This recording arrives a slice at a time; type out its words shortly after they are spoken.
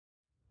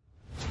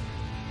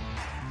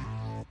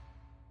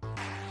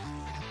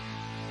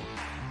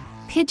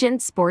Pigeon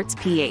Sports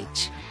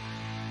PH.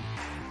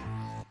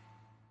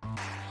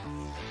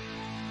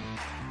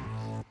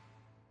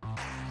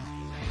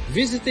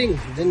 Visiting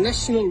the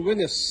national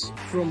winners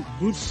from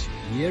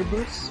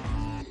BOURGES-3,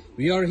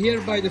 we are here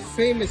by the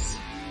famous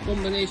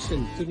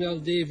combination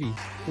Tournelle Davy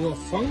Hua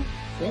Feng.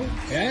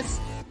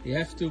 Yes, you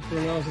have to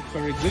pronounce it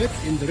very good,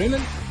 in the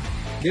Rimmen.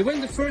 They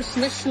won the first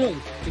national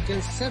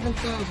against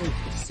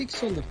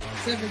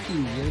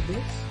 7,617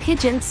 yearbirds.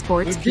 Pigeon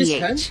Sports PH.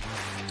 Hen,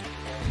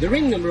 the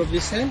ring number of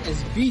this hen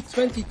is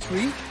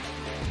B23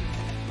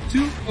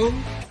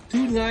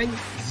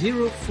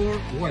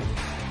 2029041.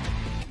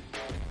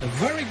 A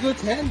very good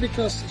hen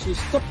because she's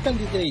top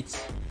candidate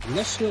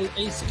national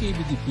ace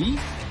KBDB.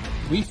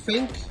 We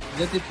think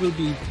that it will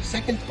be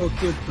second or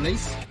third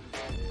place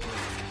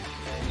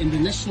in the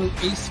national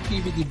ace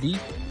KBDB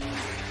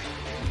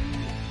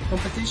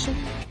competition.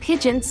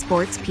 Pigeon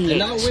Sports PH. And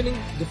now winning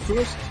the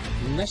first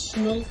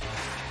national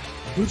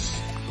BOURGES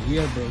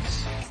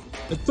yearbirds.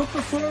 A top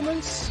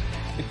performance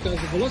because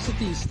the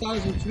velocity is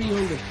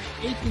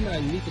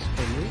 1,389 meters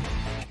per minute.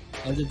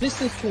 And the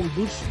distance from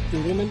BOURGES to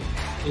Rimmen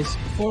is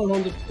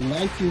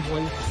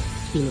 491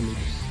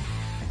 kilometers.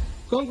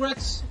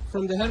 Congrats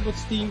from the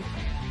Herberts team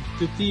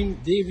to Team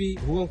Davy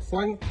Hua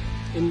Feng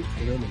in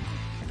Rimmen.